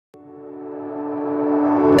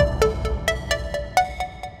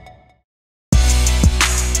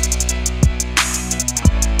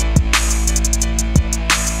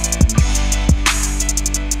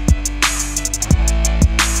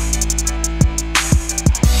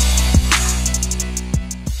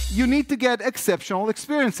you need to get exceptional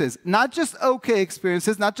experiences. Not just okay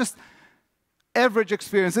experiences, not just average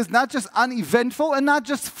experiences, not just uneventful, and not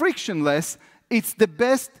just frictionless. It's the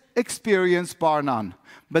best experience, bar none.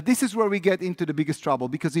 But this is where we get into the biggest trouble,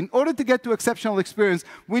 because in order to get to exceptional experience,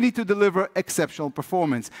 we need to deliver exceptional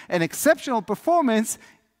performance. And exceptional performance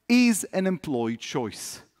is an employee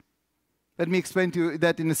choice. Let me explain to you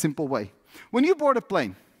that in a simple way. When you board a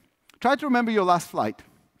plane, try to remember your last flight.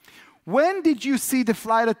 When did you see the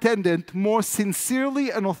flight attendant more sincerely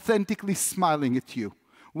and authentically smiling at you?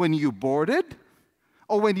 When you boarded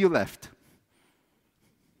or when you left?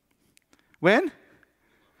 When?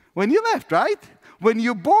 When you left, right? When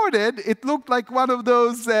you boarded, it looked like one of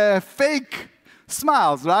those fake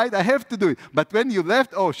smiles, right? I have to do it. But when you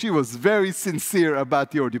left, oh, she was very sincere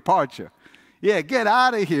about your departure. Yeah, get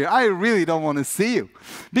out of here. I really don't want to see you.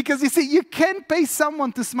 Because you see, you can't pay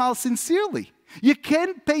someone to smile sincerely. You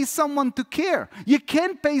can't pay someone to care. You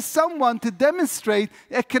can't pay someone to demonstrate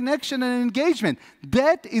a connection and engagement.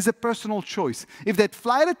 That is a personal choice. If that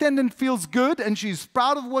flight attendant feels good and she's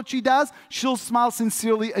proud of what she does, she'll smile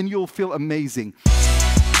sincerely and you'll feel amazing.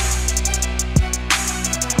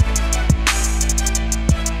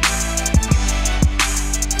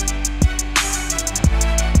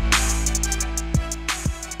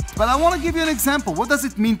 But I want to give you an example. What does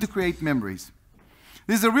it mean to create memories?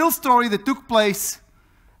 This is a real story that took place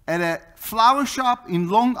at a flower shop in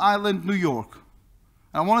Long Island, New York.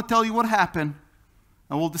 I want to tell you what happened,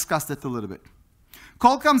 and we'll discuss that a little bit.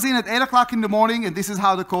 Call comes in at 8 o'clock in the morning, and this is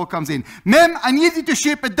how the call comes in. Ma'am, I need you to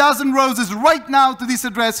ship 12 roses right now to this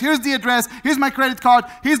address. Here's the address. Here's my credit card.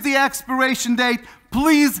 Here's the expiration date.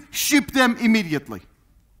 Please ship them immediately.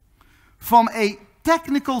 From a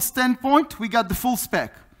technical standpoint, we got the full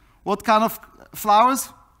spec. What kind of flowers?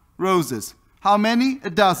 Roses. How many?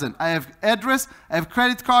 12. I have address, I have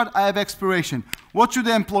credit card, I have expiration. What should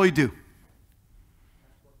the employee do?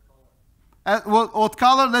 What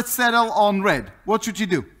color? Let's settle on red. What should she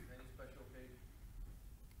do?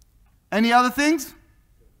 Any other things?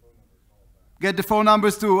 Get the phone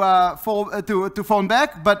numbers to phone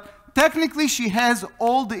back. But technically, she has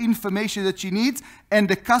all the information that she needs, and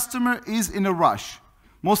the customer is in a rush.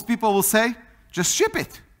 Most people will say, just ship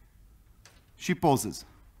it. She pauses.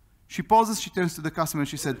 She pauses, she turns to the customer and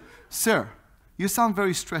she said, sir, you sound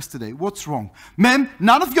very stressed today. What's wrong? Ma'am,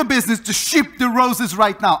 none of your business to ship the roses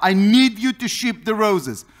right now. I need you to ship the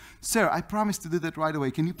roses. Sir, I promised to do that right away.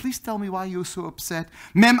 Can you please tell me why you're so upset?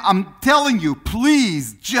 Ma'am, I'm telling you,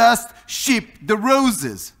 please just ship the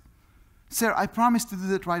roses. Sir, I promised to do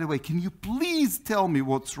that right away. Can you please tell me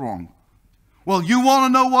what's wrong? Well, you want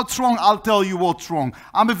to know what's wrong? I'll tell you what's wrong.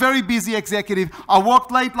 I'm a very busy executive. I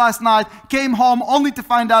worked late last night, came home only to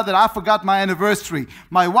find out that I forgot my anniversary.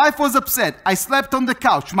 My wife was upset. I slept on the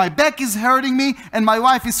couch. My back is hurting me, and my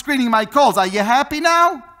wife is screening my calls. Are you happy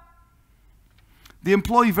now? The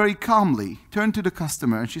employee very calmly turned to the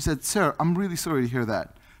customer, and she said, sir, I'm really sorry to hear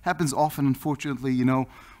that. Happens often, unfortunately, you know.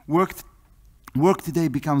 Work today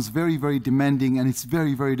becomes very, very demanding, and it's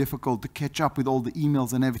very, very difficult to catch up with all the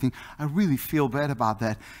emails and everything. I really feel bad about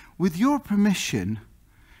that. With your permission,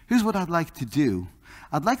 here's what I'd like to do.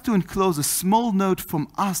 I'd like to enclose a small note from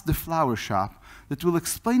us, the flower shop, that will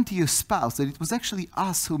explain to your spouse that it was actually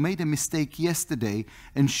us who made a mistake yesterday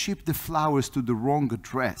and shipped the flowers to the wrong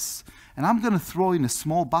address. And I'm going to throw in a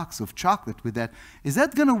small box of chocolate with that. Is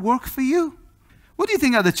that going to work for you? What do you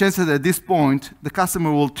think are the chances that at this point the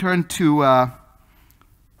customer will turn to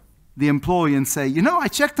the employee and say, you know, I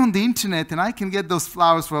checked on the internet and I can get those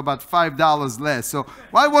flowers for about $5 less. So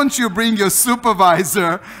why won't you bring your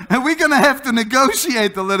supervisor and we're going to have to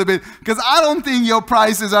negotiate a little bit because I don't think your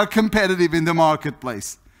prices are competitive in the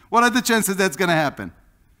marketplace. What are the chances that's going to happen?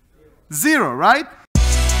 Zero, right?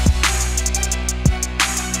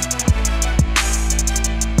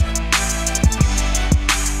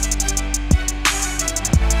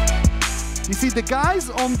 You see, the guys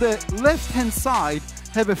on the left-hand side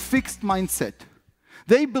have a fixed mindset.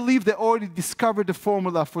 They believe they already discovered the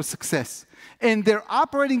formula for success. And their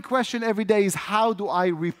operating question every day is, how do I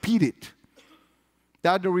repeat it? They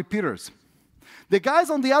are the repeaters. The guys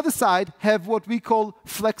on the other side have what we call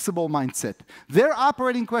flexible mindset. Their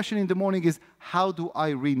operating question in the morning is, how do I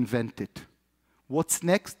reinvent it? What's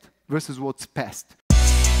next versus what's past?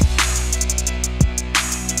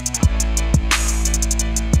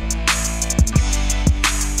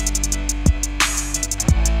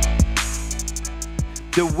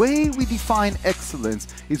 The way we define excellence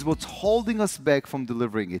is what's holding us back from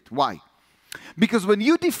delivering it. Why? Because when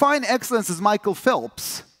you define excellence as Michael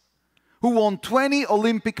Phelps, who won 20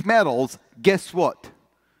 Olympic medals, guess what?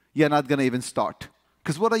 You're not going to even start.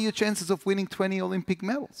 Because what are your chances of winning 20 Olympic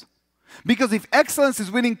medals? Because if excellence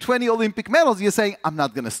is winning 20 Olympic medals, you're saying, I'm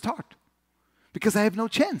not going to start because I have no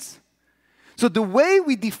chance. So the way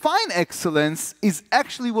we define excellence is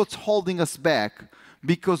actually what's holding us back,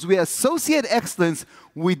 because we associate excellence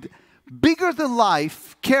with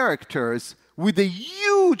bigger-than-life characters, with a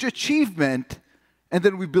huge achievement, and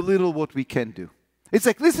then we belittle what we can do. It's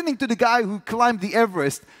like listening to the guy who climbed the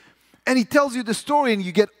Everest, and he tells you the story, and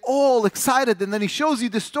you get all excited, and then he shows you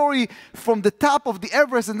the story from the top of the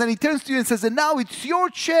Everest, and then he turns to you and says, and now it's your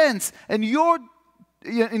chance, and your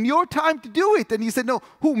time to do it. And you said, no,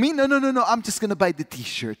 who, me? No, I'm just going to buy the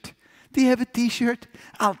T-shirt. Do you have a T-shirt?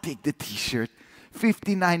 I'll take the T-shirt.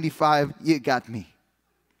 $50.95, you got me.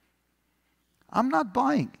 I'm not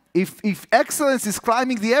buying. If excellence is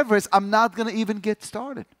climbing the Everest, I'm not going to even get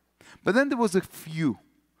started. But then there was a few.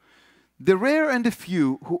 The rare and the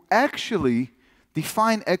few who actually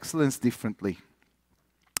define excellence differently.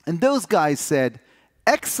 And those guys said,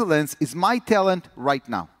 excellence is my talent right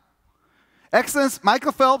now. Excellence,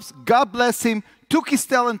 Michael Phelps, God bless him, took his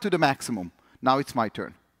talent to the maximum. Now it's my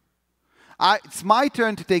turn. It's my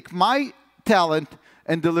turn to take my talent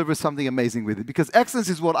and deliver something amazing with it. Because excellence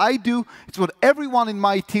is what I do, it's what everyone in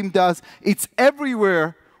my team does, it's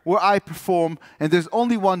everywhere where I perform, and there's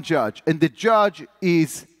only one judge, and the judge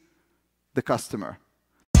is the customer.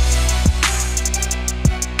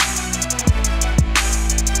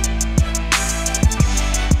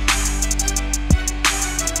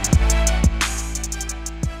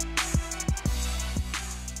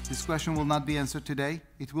 This question will not be answered today,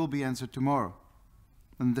 it will be answered tomorrow,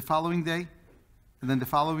 and the following day, and then the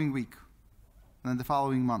following week, and then the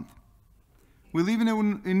following month. We live in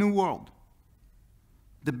a new world.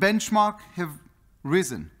 The benchmark have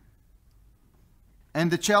risen.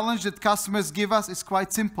 And the challenge that customers give us is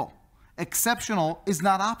quite simple. Exceptional is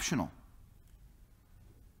not optional.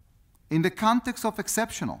 In the context of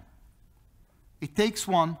exceptional, it takes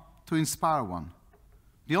one to inspire one.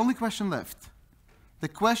 The only question left, the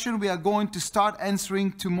question we are going to start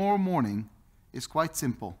answering tomorrow morning, is quite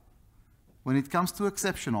simple. When it comes to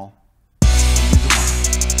exceptional,